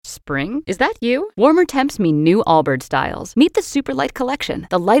spring? Is that you? Warmer temps mean new Allbirds styles. Meet the Superlight Collection,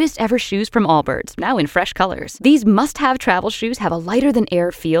 the lightest ever shoes from Allbirds, now in fresh colors. These must-have travel shoes have a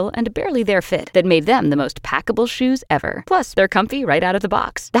lighter-than-air feel and a barely-there fit that made them the most packable shoes ever. Plus, they're comfy right out of the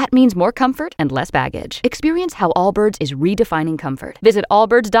box. That means more comfort and less baggage. Experience how Allbirds is redefining comfort. Visit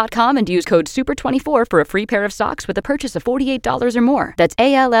allbirds.com and use code SUPER24 for a free pair of socks with a purchase of $48 or more. That's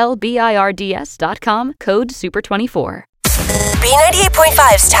ALLBIRDS.com, code SUPER24.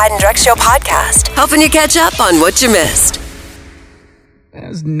 B98.5's Tad and Drex Show podcast, helping you catch up on what you missed. I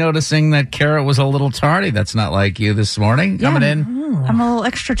was noticing that Kara was a little tardy. That's not like you this morning, coming in. I'm a little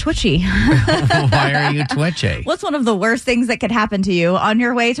extra twitchy. Why are you twitchy? What's one of the worst things that could happen to you on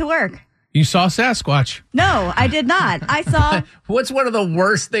your way to work? You saw Sasquatch. No, I did not. I saw... What's one of the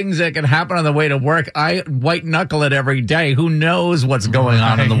worst things that can happen on the way to work? I white knuckle it every day. Who knows what's going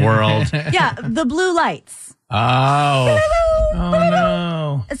on in the world? Yeah, the blue lights. Oh. Oh,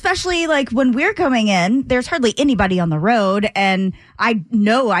 no. Especially like when we're coming in, there's hardly anybody on the road. And I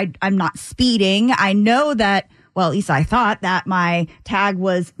know I'm not speeding. I know that, well, at least I thought that my tag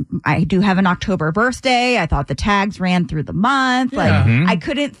was, I do have an October birthday. I thought the tags ran through the month. Like I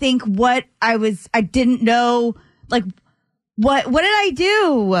couldn't think I didn't know, like, what did I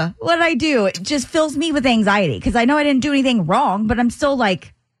do? What did I do? It just fills me with anxiety because I know I didn't do anything wrong, but I'm still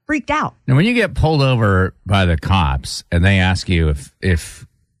like freaked out. Now, when you get pulled over by the cops and they ask you if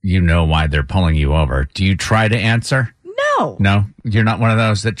you know why they're pulling you over, do you try to answer? No, you're not one of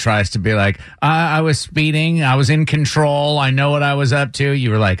those that tries to be like, I was speeding. I was in control. I know what I was up to.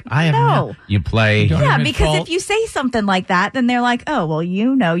 You were like, I have no. You play. Yeah, because if you say something like that, then they're like, oh, well,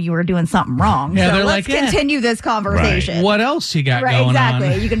 you know you were doing something wrong. Yeah, so they're let's like, continue this conversation. Right. What else you got going exactly.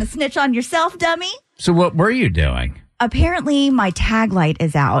 on? Are you going to snitch on yourself, dummy? So what were you doing? Apparently, my tag light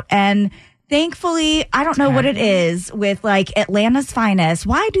is out. And thankfully, I don't know what it is with like Atlanta's finest.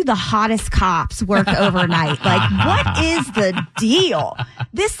 Why do the hottest cops work overnight? Like, what is the deal?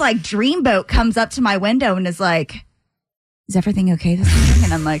 This like dreamboat comes up to my window and is like, is everything okay this morning?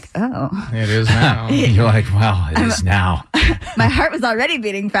 And I'm like, oh. It is now. You're like, well, it is now. My heart was already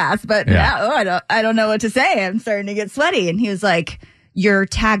beating fast, but now I don't know what to say. I'm starting to get sweaty. And he was like, your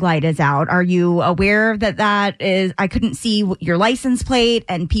tag light is out. Are you aware that is, I couldn't see your license plate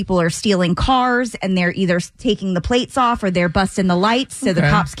and people are stealing cars and they're either taking the plates off or they're busting the lights so the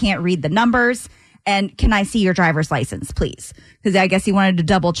cops can't read the numbers. And can I see your driver's license, please? Because I guess he wanted to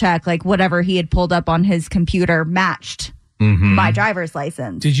double check, like whatever he had pulled up on his computer matched my driver's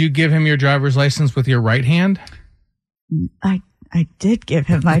license. Did you give him your driver's license with your right hand? I did give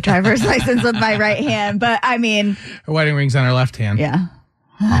him my driver's license with my right hand, but I mean... Her wedding ring's on her left hand. Yeah.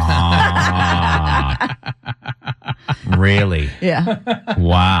 Really? Yeah.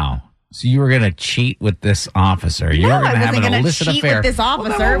 Wow. So you were going to cheat with this officer. You were going to have an illicit affair. With this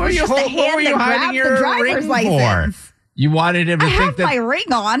officer. It was just the hand that grabbed the driver's license. You wanted him to think that... I have my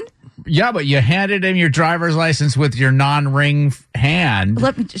ring on. Yeah, but you handed him your driver's license with your non-ring hand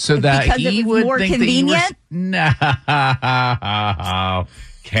so that he would more think convenient? that you were... No,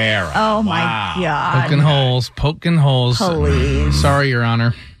 Kara. Oh, my God. Poking holes. Please. Sorry, Your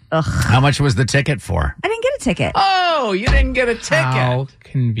Honor. Ugh. How much was the ticket for? I didn't get a ticket. Oh, you didn't get a ticket. How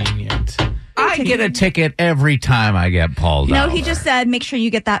convenient. I get a ticket every time I get pulled over. No, he just said, make sure you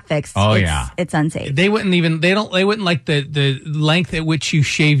get that fixed. Oh, it's unsafe. They wouldn't like the length at which you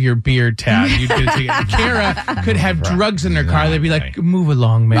shave your beard, Tad. You'd get a ticket. Kara could have drugs in her car. They'd be like, move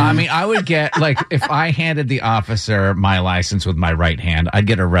along, man. I mean, I would get, like, if I handed the officer my license with my right hand, I'd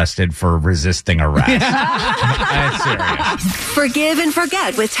get arrested for resisting arrest. That's serious. Forgive and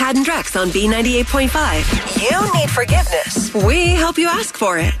forget with Tad and Drex on B98.5. You need forgiveness. We help you ask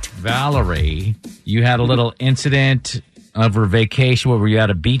for it. Valerie, you had a little incident over vacation. What were you at,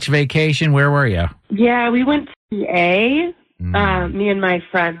 a beach vacation? Where were you? Yeah, we went to PA, me and my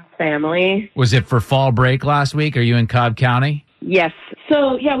friend's family. Was it for fall break last week? Are you in Cobb County? Yes.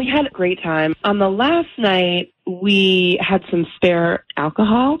 So, yeah, we had a great time. On the last night, we had some spare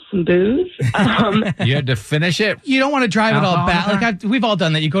alcohol, some booze. You had to finish it? You don't want to drive it all back. Like we've all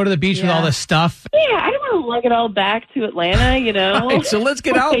done that. You go to the beach with all this stuff. Yeah, I don't want to lug it all back to Atlanta, you know. Right, so let's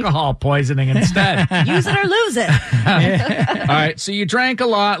get alcohol poisoning instead. Use it or lose it. All right, so you drank a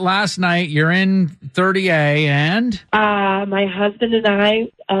lot last night. You're in 30A and? My husband and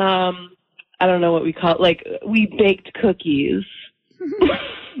I don't know what we call it. Like, we baked cookies.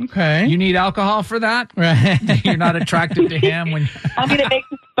 Okay. You need alcohol for that? Right. You're not attracted to him when... I'm going to make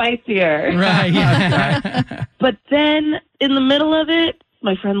it spicier. Right, yeah. Okay. But then, in the middle of it,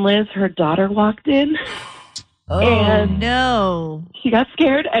 my friend Liz, her daughter walked in. And no. She got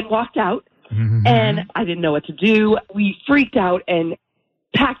scared and walked out. Mm-hmm. And I didn't know what to do. We freaked out and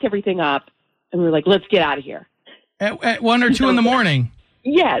packed everything up, and we were like, let's get out of here. At 1 or 2 in the morning.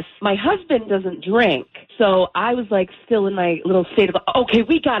 Yes. My husband doesn't drink. So I was like still in my little state of, okay,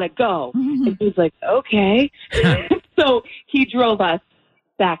 we got to go. And he was like, okay. So he drove us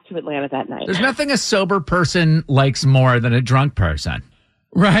back to Atlanta that night. There's nothing a sober person likes more than a drunk person.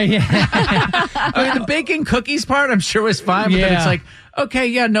 Right. Yeah. I mean, the baking cookies part, I'm sure was fine. But then it's like,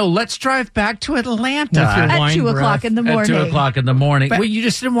 okay, let's drive back to Atlanta. At 2 o'clock in the morning. At 2 o'clock in the morning. But you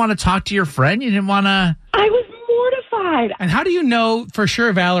just didn't want to talk to your friend? You didn't want to? I was mortified. And how do you know for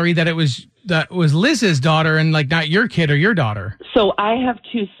sure, Valerie, that it was Liz's daughter and like not your kid or your daughter? So I have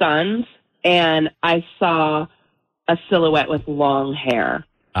 2 sons, and I saw a silhouette with long hair.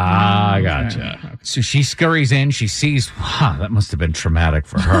 I gotcha. Okay. So she scurries in. She sees, wow, that must have been traumatic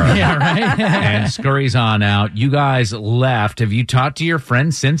for her. Yeah, right? And scurries on out. You guys left. Have you talked to your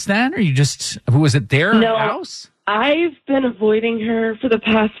friend since then? Or was it their house? I've been avoiding her for the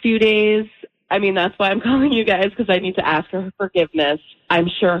past few days. I mean, that's why I'm calling you guys, because I need to ask her forgiveness. I'm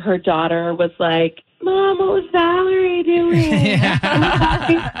sure her daughter was like, Mom, what was Valerie doing? What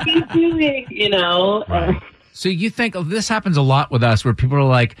was she doing? Right. So you think this happens a lot with us where people are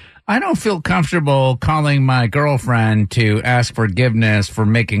like, I don't feel comfortable calling my girlfriend to ask forgiveness for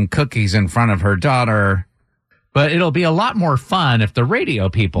making cookies in front of her daughter, but it'll be a lot more fun if the radio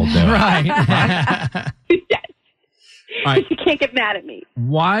people do it. Right. Yes. All right. You can't get mad at me.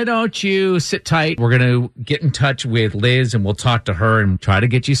 Why don't you sit tight? We're going to get in touch with Liz and we'll talk to her and try to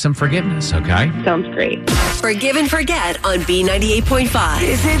get you some forgiveness, okay? Sounds great. Forgive and Forget on B98.5.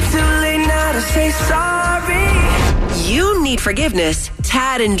 Is it too late now to say sorry? You need forgiveness.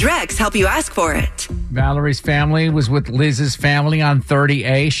 Tad and Drex help you ask for it. Valerie's family was with Liz's family on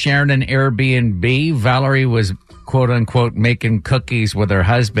 30A, sharing an Airbnb. Valerie was, quote unquote, making cookies with her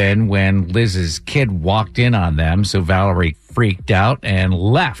husband when Liz's kid walked in on them. So Valerie freaked out and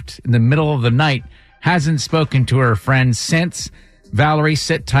left in the middle of the night. Hasn't spoken to her friends since. Valerie,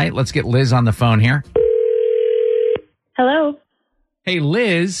 sit tight. Let's get Liz on the phone here. Hello. Hey,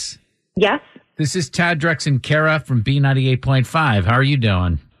 Liz. Yes. This is Tad, Drex, and Kara from B98.5. How are you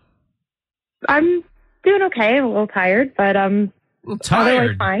doing? I'm doing okay. I'm a little tired, but a little tired.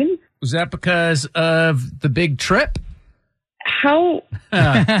 Otherwise fine. Was that because of the big trip? How?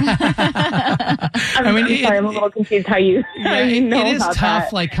 I'm sorry, I'm a little confused how you. It is tough,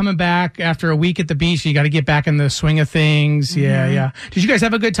 that. like coming back after a week at the beach. You got to get back in the swing of things. Mm-hmm. Yeah. Did you guys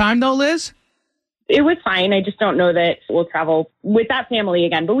have a good time though, Liz? It was fine. I just don't know that we'll travel with that family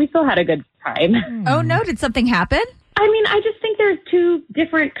again, but we still had a good time. Oh no, did something happen? I mean, I just think there's 2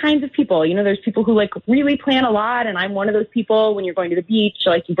 different kinds of people. There's people who like really plan a lot, and I'm one of those people. When you're going to the beach,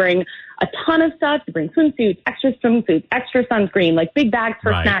 like you bring a ton of stuff. You bring swimsuits, extra swimsuits, extra sunscreen, like big bags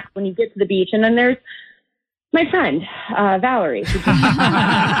for snacks when you get to the beach. And then there's my friend, Valerie.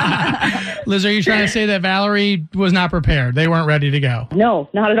 Liz, are you trying to say that Valerie was not prepared? They weren't ready to go? No,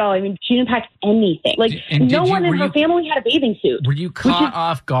 not at all. I mean, she didn't pack anything. Like, no one in her family had a bathing suit. Were you caught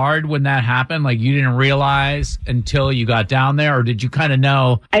off guard when that happened? Like, you didn't realize until you got down there? Or did you kind of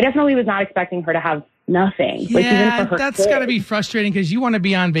know? I definitely was not expecting her to have nothing. Yeah, like, even for her that's got to be frustrating because you want to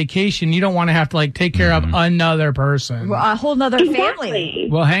be on vacation. You don't want to have to like take care of another person. Well, a whole nother family.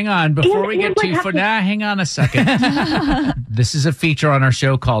 Well, hang on. Before we get too far, hang on a second. This is a feature on our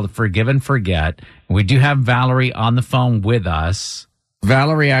show called Forgive and Forget. We do have Valerie on the phone with us.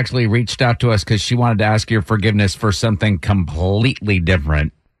 Valerie actually reached out to us because she wanted to ask your forgiveness for something completely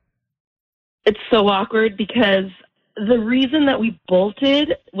different. It's so awkward because the reason that we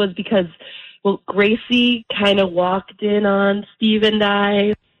bolted was because Gracie kind of walked in on Steve and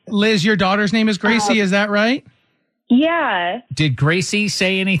I. Liz, your daughter's name is Gracie, is that right? Yeah. Did Gracie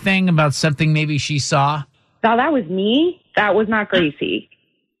say anything about something maybe she saw? No, that was me. That was not Gracie.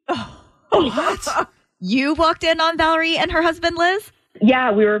 What? You walked in on Valerie and her husband, Liz?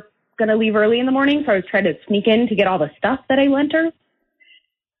 Yeah, we were going to leave early in the morning, so I was trying to sneak in to get all the stuff that I lent her.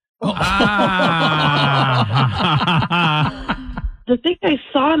 The thing I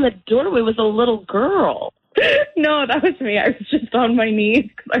saw in the doorway was a little girl. No, that was me. I was just on my knees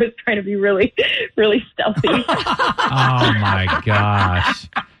because I was trying to be really, really stealthy. Oh, my gosh.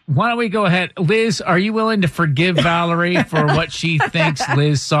 Why don't we go ahead? Liz, are you willing to forgive Valerie for what she thinks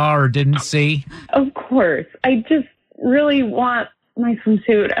Liz saw or didn't see? Of course. I just really want my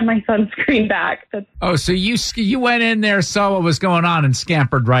swimsuit and my sunscreen back. So you went in there, saw what was going on, and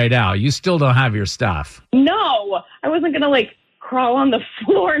scampered right out. You still don't have your stuff. No, I wasn't going to, crawl on the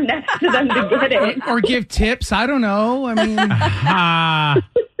floor next to them to get it. Or give tips. I don't know. I mean...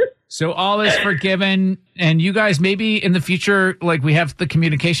 So all is forgiven, and you guys maybe in the future, we have the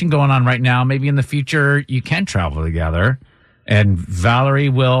communication going on right now, maybe in the future you can travel together And Valerie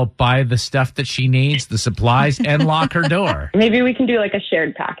will buy the stuff that she needs, the supplies, and lock her door. Maybe we can do like a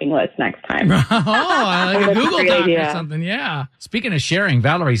shared packing list next time. Oh, I like a That's a Google great Doc or idea. something. Yeah. Speaking of sharing,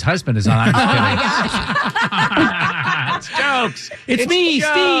 Valerie's husband is on. It's jokes. It's me,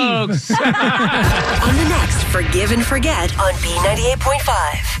 jokes. Steve. On the next Forgive and Forget on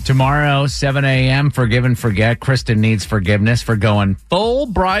B98.5. Tomorrow, 7 a.m., Forgive and Forget. Kristen needs forgiveness for going full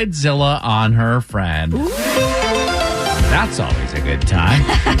Bridezilla on her friend. That's always a good time.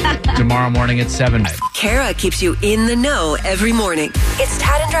 Tomorrow morning at 7. Kara keeps you in the know every morning. It's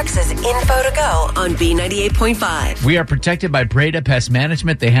Tad and Drex's Info to Go on B98.5. We are protected by Breda Pest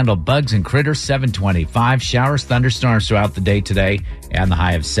Management. They handle bugs and critters. 725. Showers, thunderstorms throughout the day today, and the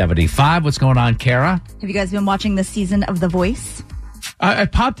high of 75. What's going on, Kara? Have you guys been watching this season of The Voice? I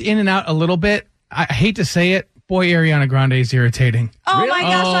popped in and out a little bit. I hate to say it. Boy, Ariana Grande is irritating. Oh my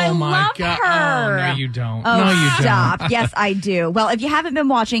gosh, I love her. Oh, no, you don't. Oh, no, you stop. don't. Yes, I do. Well, if you haven't been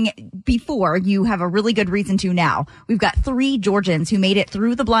watching before, you have a really good reason to now. We've got 3 Georgians who made it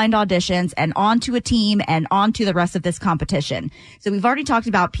through the blind auditions and onto a team and onto the rest of this competition. So we've already talked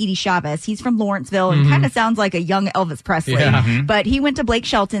about Petey Chavez. He's from Lawrenceville and kind of sounds like a young Elvis Presley. Yeah. But he went to Blake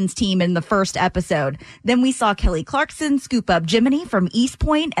Shelton's team in the first episode. Then we saw Kelly Clarkson scoop up Jiminy from East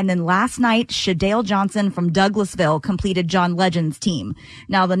Point. And then last night, Shadale Johnson from Douglasville completed John Legend's team.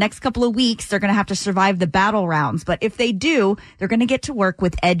 Now, the next couple of weeks, they're going to have to survive the battle rounds. But if they do, they're going to get to work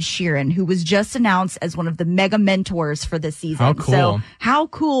with Ed Sheeran, who was just announced as one of the mega mentors for this season. How cool. So how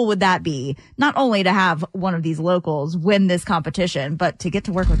cool would that be? Not only to have one of these locals win this competition, but to get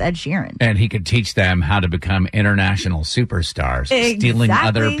to work with Ed Sheeran. And he could teach them how to become international superstars, stealing Exactly.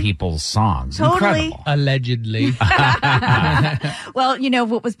 other people's songs. Totally. Incredible. Allegedly. Well, you know,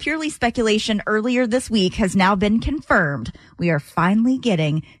 what was purely speculation earlier this week has now been confirmed. We are finally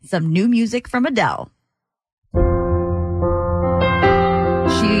getting some new music from Adele.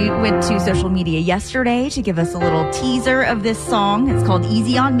 She went to social media yesterday to give us a little teaser of this song. It's called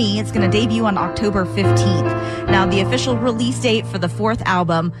Easy on Me. It's going to debut on October 15th. Now, the official release date for the 4th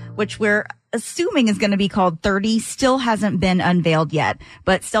album, which we're assuming is going to be called 30, still hasn't been unveiled yet.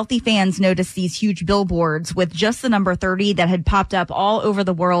 But stealthy fans noticed these huge billboards with just the number 30 that had popped up all over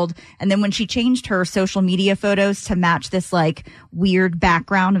the world. And then when she changed her social media photos to match this like weird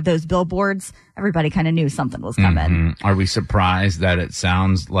background of those billboards, everybody kind of knew something was coming. Mm-hmm. Are we surprised that it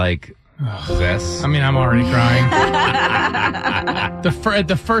sounds like this? I mean, I'm already crying.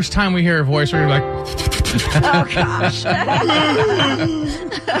 The first time we hear her voice, we're like, Oh, gosh.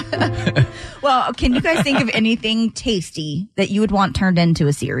 Well, can you guys think of anything tasty that you would want turned into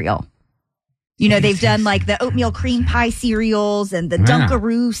a cereal? You know, they've done like the oatmeal cream pie cereals and the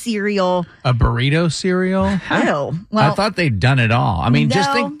Dunkaroo cereal. a burrito cereal? Oh, I well, thought they'd done it all. I mean,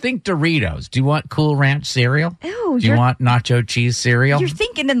 just No. think Doritos. Do you want Cool Ranch cereal? Ew, Do you you're- want nacho cheese cereal? you're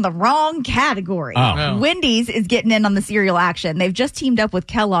thinking in the wrong category. Oh. Wendy's is getting in on the cereal action. They've just teamed up with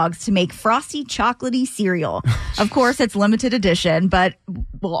Kellogg's to make frosty chocolatey cereal. Of course, it's limited edition, but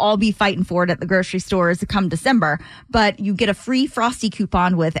we'll all be fighting for it at the grocery stores come December. But you get a free frosty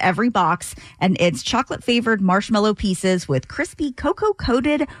coupon with every box, and it's chocolate flavored marshmallow pieces with crispy cocoa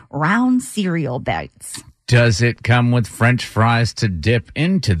coated round cereal bites. Does it come with French fries to dip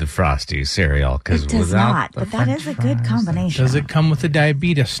into the Frosty cereal? It does not, but that is a good combination. Does it come with a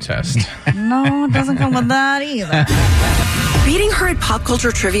diabetes test? No, it doesn't come with that either. Beating her at pop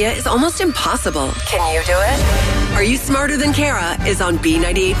culture trivia is almost impossible. Can you do it? Are You Smarter Than Kara is on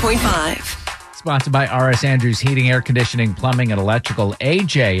B98.5. Sponsored by R.S. Andrews Heating, Air Conditioning, Plumbing, and Electrical.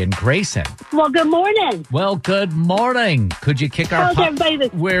 AJ and Grayson. Well, good morning. Well, good morning. Could you kick our How's everybody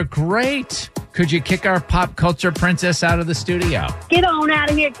this- We're great. Could you kick our pop culture princess out of the studio? Get on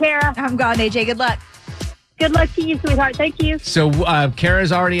out of here, Kara. I'm gone, AJ. Good luck. Good luck to you, sweetheart. Thank you. So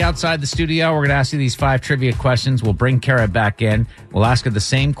Kara's already outside the studio. We're going to ask you these 5 trivia questions. We'll bring Kara back in. We'll ask her the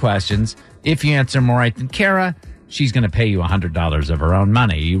same questions. If you answer more right than Kara, she's going to pay you $100 of her own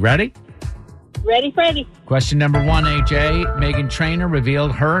money. Are you ready? Ready, Freddy. Question number 1, AJ. Meghan Trainor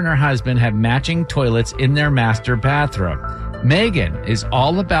revealed her and her husband have matching toilets in their master bathroom. Meghan is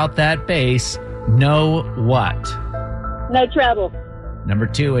all about that bass. Know what? No trouble. Number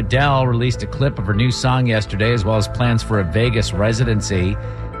 2, Adele released a clip of her new song yesterday, as well as plans for a Vegas residency.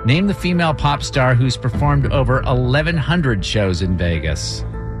 Name the female pop star who's performed over 1,100 shows in Vegas.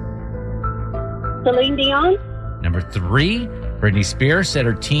 Celine Dion. Number 3, Britney Spears said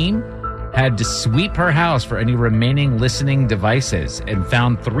her team had to sweep her house for any remaining listening devices and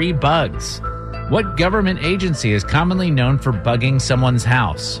found 3 bugs. What government agency is commonly known for bugging someone's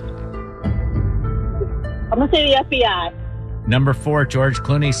house? I'm going to say the FBI. Number 4, George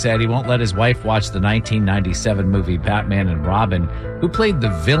Clooney said he won't let his wife watch the 1997 movie Batman and Robin. Who played the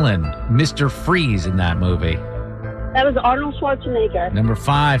villain, Mr. Freeze, in that movie? That was Arnold Schwarzenegger. Number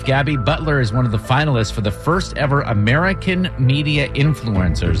 5, Gabby Butler is one of the finalists for the first ever American Media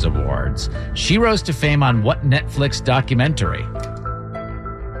Influencers Awards. She rose to fame on what Netflix documentary?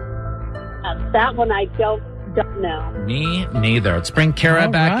 That one I don't know. Me neither. Let's bring Kara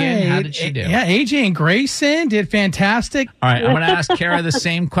back in. How did she do? Yeah, AJ and Grayson did fantastic. All right, I'm going to ask Kara the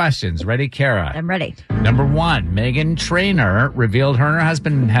same questions. Ready, Kara? I'm ready. Number 1, Meghan Trainor revealed her and her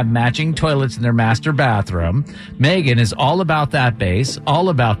husband have matching toilets in their master bathroom. Meghan is all about that bass. All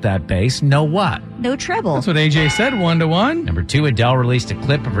about that bass. Know what? No trouble. That's what AJ said, 1-1. Number 2, Adele released a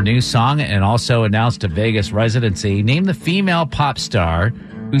clip of her new song and also announced a Vegas residency. Name the female pop star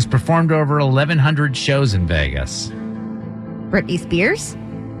who's performed over 1,100 shows in Vegas. Britney Spears?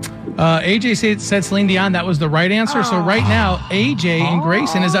 AJ said Celine Dion. That was the right answer. So right now, AJ and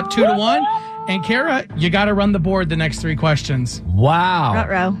Grayson is up 2-1. And Kara, you got to run the board the next 3 questions. Wow.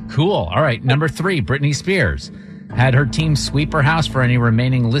 Ruh-roh. Cool. All right. Number 3, Britney Spears had her team sweep her house for any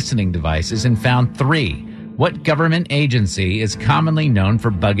remaining listening devices and found 3. What government agency is commonly known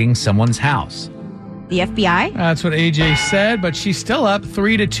for bugging someone's house? The FBI? That's what AJ said, but she's still up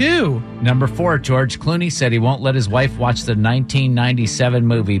 3-2. Number 4, George Clooney said he won't let his wife watch the 1997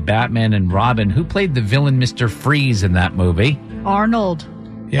 movie Batman and Robin. Who played the villain Mr. Freeze in that movie? Arnold.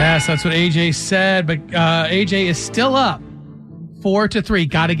 Yes, that's what AJ said, but AJ is still up 4-3.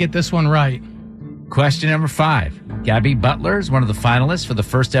 Got to get this one right. Question number 5. Gabby Butler is one of the finalists for the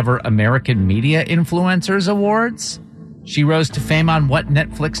first ever American Media Influencers Awards. She rose to fame on what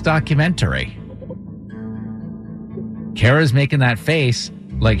Netflix documentary? Kara's making that face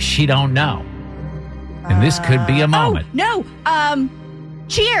like she don't know. And this could be a moment. No.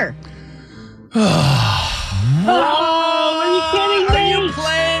 Cheer. Are you kidding me? Are you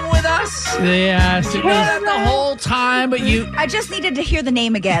playing with us? Yes, it was. The whole time, but you... I just needed to hear the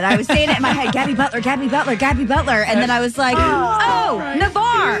name again. I was saying it in my head, Gabby Butler, Gabby Butler, Gabby Butler. And then I was like,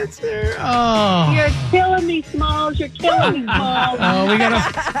 Navarre. Oh. You're killing me, Smalls. You're killing me, Smalls. Oh, we got a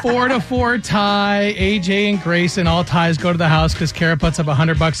 4-4 tie. AJ and Grayson, all ties go to the house because Kara puts up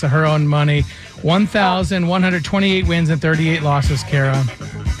 $100 of her own money. 1,128 wins and 38 losses, Kara.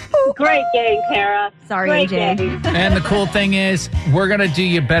 Great game, Kara. Sorry, Great AJ. game. And the cool thing is, we're going to do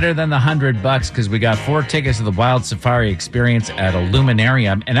you better than the $100 because we got 4 tickets to the Wild Safari experience at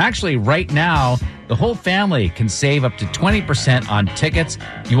Illuminarium. And actually, right now, the whole family can save up to 20% on tickets.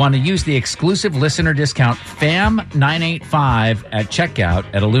 You want to use the exclusive listener discount FAM985 at checkout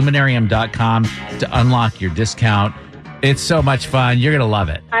at Illuminarium.com to unlock your discount. It's so much fun. You're going to love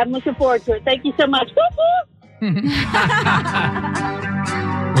it. I'm looking forward to it. Thank you so much.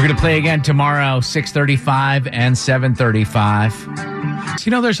 We're going to play again tomorrow, 6:35 and 7:35. So,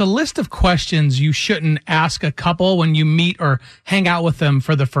 you know, there's a list of questions you shouldn't ask a couple when you meet or hang out with them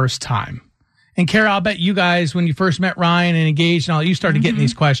for the first time. And Kara, I'll bet you guys, when you first met Ryan and engaged and all, you started getting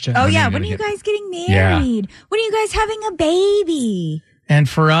these questions. Oh, yeah. When are you guys getting married? Yeah. When are you guys having a baby? And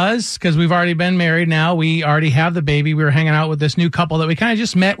for us, because we've already been married now, we already have the baby. We were hanging out with this new couple that we kind of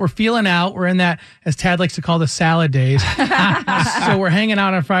just met. We're feeling out. We're in that, as Tad likes to call, the salad days. So we're hanging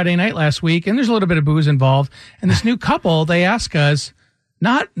out on Friday night last week, and there's a little bit of booze involved. And this new couple, they ask us,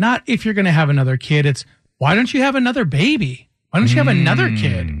 not if you're going to have another kid, it's, why don't you have another baby? Why don't you have another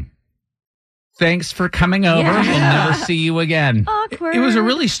kid? Thanks for coming over. Yeah. We'll never see you again. Awkward. It was a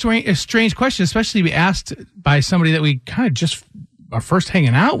really strange question, especially we asked by somebody that we kind of just are first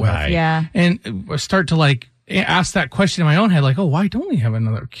hanging out with. Right. Yeah. And start to like ask that question in my own head, like, oh, why don't we have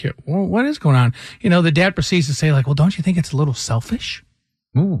another kid? Well, what is going on? You know, the dad proceeds to say, like, well, don't you think it's a little selfish?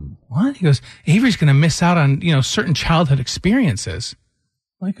 Ooh. What? He goes, Avery's going to miss out on, you know, certain childhood experiences.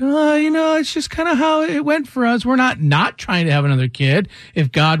 Like, you know, it's just kind of how it went for us. We're not trying to have another kid.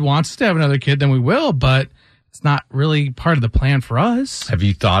 If God wants us to have another kid, then we will, but it's not really part of the plan for us. Have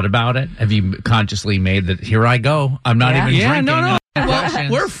you thought about it? Have you consciously made that, here I go? I'm not even drinking. No.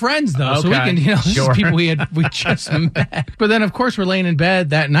 Questions. We're friends though, so we Okay, can, you know, this sure. is people we just met. But then, of course, we're laying in bed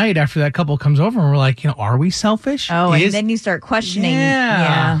that night after that couple comes over, and we're like, you know, are we selfish? Oh, and then you start questioning.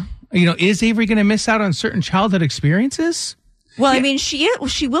 Yeah. You know, is Avery going to miss out on certain childhood experiences? Well, I mean, she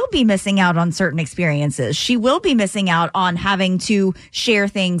will be missing out on certain experiences. She will be missing out on having to share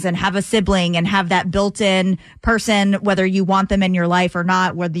things and have a sibling and have that built-in person, whether you want them in your life or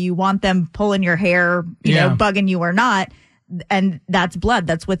not, whether you want them pulling your hair, you know, bugging you or not. And that's blood.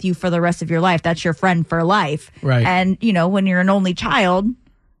 That's with you for the rest of your life. That's your friend for life. Right. And, you know, when you're an only child,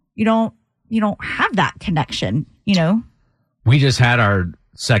 you don't have that connection, you know? We just had our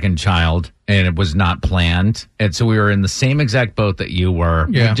second child, and it was not planned. And so we were in the same exact boat that you were.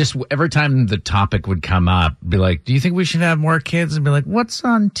 Yeah. We just every time the topic would come up, be like, do you think we should have more kids? And be like, what's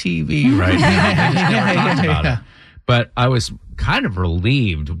on TV right now? We just never talked about it. But I was kind of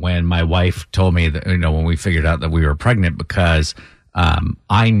relieved when my wife told me that, when we figured out that we were pregnant, because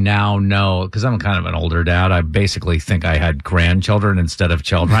I now know, because I'm kind of an older dad, I basically think I had grandchildren instead of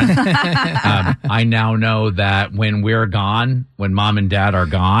children. I now know that when we're gone, when mom and dad are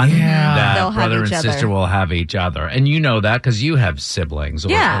gone, that They'll have brother and each other. sister will have each other. And you know that because you have siblings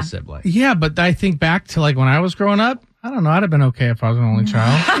or a sibling. Yeah, but I think back to like when I was growing up, I don't know. I'd have been okay if I was an only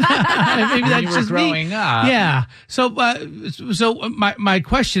child. Maybe that's you were just growing me. up. Yeah. So my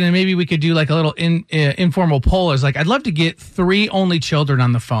question, and maybe we could do like a little informal poll, is like, I'd love to get 3 only children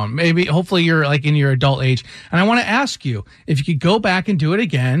on the phone. Maybe, hopefully, you're like in your adult age, and I want to ask you if you could go back and do it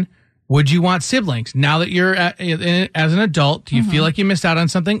again. Would you want siblings now that you're as an adult? Do you feel like you missed out on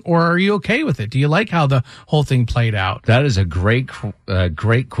something, or are you okay with it? Do you like how the whole thing played out? That is a great question.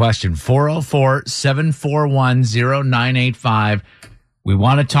 404-741-0985. We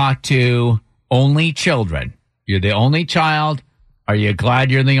want to talk to only children. You're the only child. Are you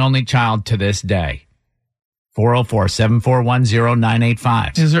glad you're the only child to this day?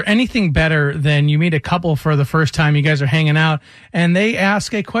 404-741-0985. Is there anything better than you meet a couple for the first time, you guys are hanging out, and they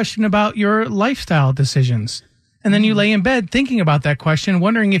ask a question about your lifestyle decisions? And then you lay in bed thinking about that question,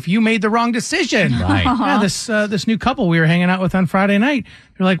 wondering if you made the wrong decision. Right. Yeah, this new couple we were hanging out with on Friday night,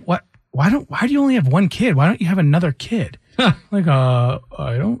 they're like, "What? Why do you only have one kid? Why don't you have another kid?" Like, I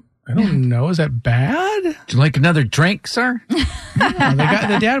don't know. Is that bad? Would you like another drink, sir?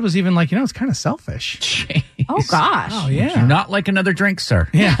 The dad was even like, it's kind of selfish. Jeez. Oh, gosh. Oh, Would you yeah. not like another drink, sir?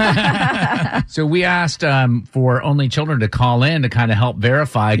 Yeah. So we asked for only children to call in to kind of help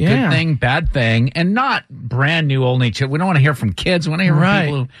verify good thing, bad thing, and not brand new only children. We don't want to hear from kids. We want to hear from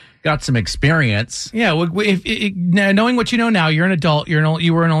people who got some experience. Yeah. Knowing what you know now, you're an adult.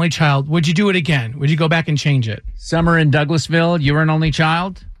 You were an only child. Would you do it again? Would you go back and change it? Summer in Douglasville, you were an only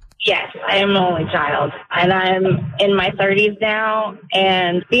child? Yes, I am an only child, and I'm in my 30s now,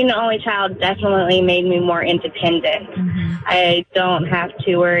 and being an only child definitely made me more independent. I don't have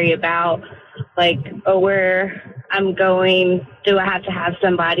to worry about, where I'm going. Do I have to have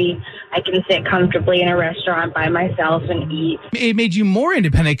somebody? I can sit comfortably in a restaurant by myself and eat. It made you more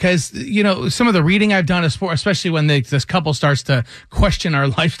independent because, some of the reading I've done, especially when this couple starts to question our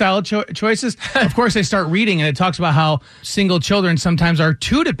lifestyle choices, of course, they start reading and it talks about how single children sometimes are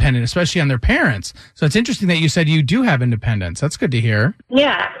too dependent, especially on their parents. So it's interesting that you said you do have independence. That's good to hear.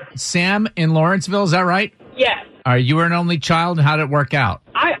 Yeah. Sam in Lawrenceville, is that right? Yes. You were an only child, and how did it work out?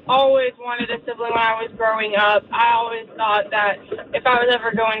 I always wanted a sibling when I was growing up. I always thought that if I was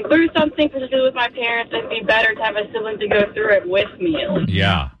ever going through something, particularly with my parents, it'd be better to have a sibling to go through it with me.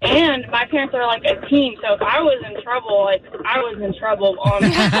 Yeah. And my parents are like a team, so if I was in trouble, I was in trouble on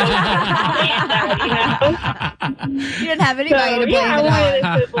both You didn't have anybody to blame I wanted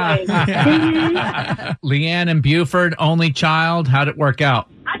a sibling. Leanne in Buford, only child, how did it work out?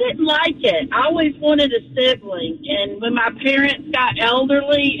 I didn't like it. I always wanted a sibling. And when my parents got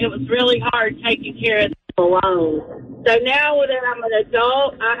elderly, it was really hard taking care of them alone. So now that I'm an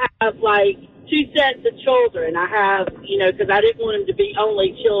adult, I have 2 sets of children. I have, because I didn't want them to be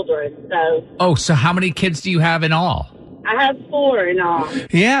only children. So how many kids do you have in all? I have 4 in all.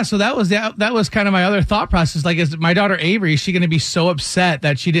 Yeah, so that was kind of my other thought process. Is my daughter Avery, is she going to be so upset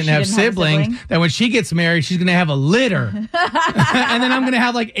that she didn't have siblings that when she gets married, she's going to have a litter? And then I'm going to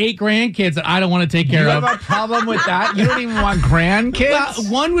have 8 grandkids that I don't want to take care of. You have a problem with that? You don't even want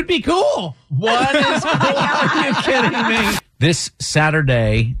grandkids? One would be cool. One is cool. Are you kidding me? This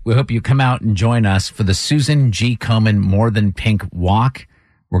Saturday, we hope you come out and join us for the Susan G. Komen More Than Pink Walk.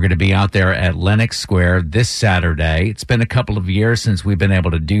 We're going to be out there at Lenox Square this Saturday. It's been a couple of years since we've been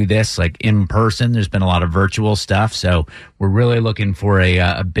able to do this in person. There's been a lot of virtual stuff. So we're really looking for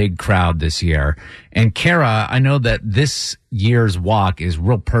a big crowd this year. And Kara, I know that this year's walk is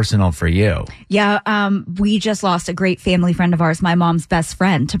real personal for you. Yeah. We just lost a great family friend of ours, my mom's best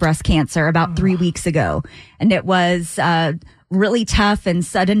friend, to breast cancer about 3 weeks ago. And it was really tough and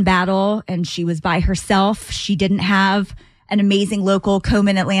sudden battle. And she was by herself. She didn't have an amazing local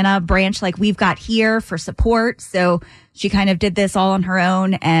Komen Atlanta branch like we've got here for support. So she kind of did this all on her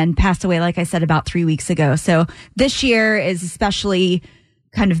own and passed away, like I said, about 3 weeks ago. So this year is especially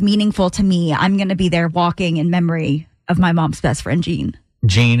kind of meaningful to me. I'm going to be there walking in memory of my mom's best friend, Jean.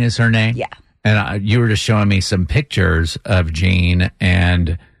 Jean is her name? Yeah. And you were just showing me some pictures of Jean,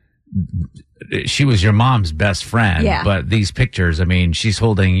 and she was your mom's best friend. Yeah. But these pictures, she's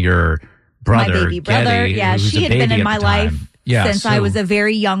holding your brother, my baby brother. Getty, yeah, who's she a had been baby in at my the time. life since I was a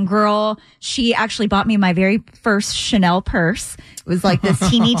very young girl. She actually bought me my very first Chanel purse. It was like this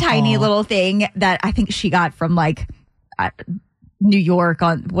teeny tiny little thing that I think she got from like New York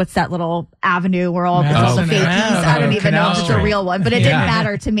on what's that little avenue where all the fakies. I don't even know if it's a real one, but it didn't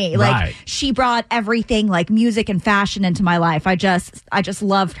matter to me. Like she brought everything like music and fashion into my life. I just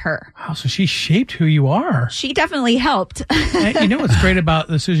loved her. Wow, so she shaped who you are. She definitely helped. And you know what's great about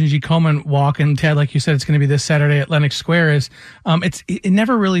the Susan G. Komen walk, and Ted, like you said, it's going to be this Saturday at Lenox Square, is it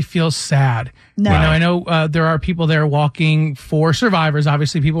never really feels sad. No. I know there are people there walking for survivors,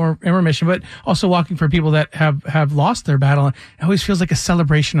 obviously people in remission, but also walking for people that have lost their battle. It always feels like a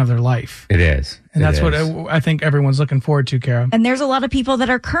celebration of their life. It is. And that's what I think everyone's looking forward to, Kara. And there's a lot of people that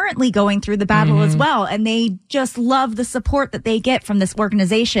are currently going through the battle as well. And they just love the support that they get from this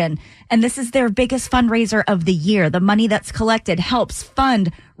organization. And this is their biggest fundraiser of the year. The money that's collected helps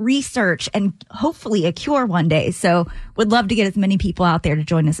fund research and hopefully a cure one day. So would love to get as many people out there to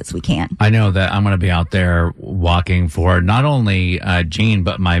join us as we can. I know that I'm going to be out there walking for not only Jean,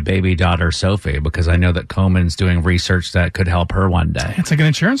 but my baby daughter, Sophie, because I know that Komen's doing research that could help her one day. It's like an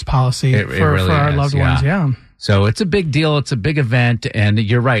insurance policy for our loved ones. Yeah. So it's a big deal. It's a big event. And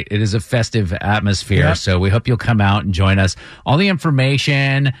you're right. It is a festive atmosphere. Yep. So we hope you'll come out and join us. All the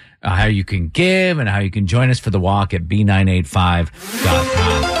information, how you can give and how you can join us for the walk at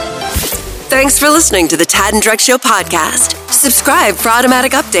b985.com. Thanks for listening to the Tad and Drex Show podcast. Subscribe for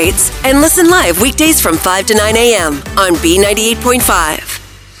automatic updates and listen live weekdays from 5 to 9 a.m. on B98.5.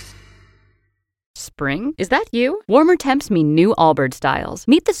 Spring? Is that you? Warmer temps mean new Allbirds styles.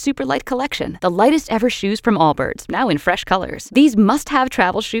 Meet the Superlight Collection, the lightest ever shoes from Allbirds, now in fresh colors. These must-have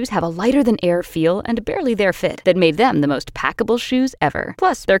travel shoes have a lighter-than-air feel and a barely-there fit that made them the most packable shoes ever.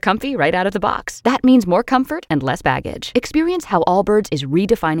 Plus, they're comfy right out of the box. That means more comfort and less baggage. Experience how Allbirds is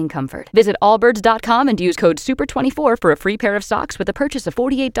redefining comfort. Visit allbirds.com and use code SUPER24 for a free pair of socks with a purchase of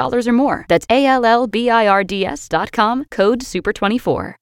 $48 or more. That's ALLBIRDS.com, code SUPER24.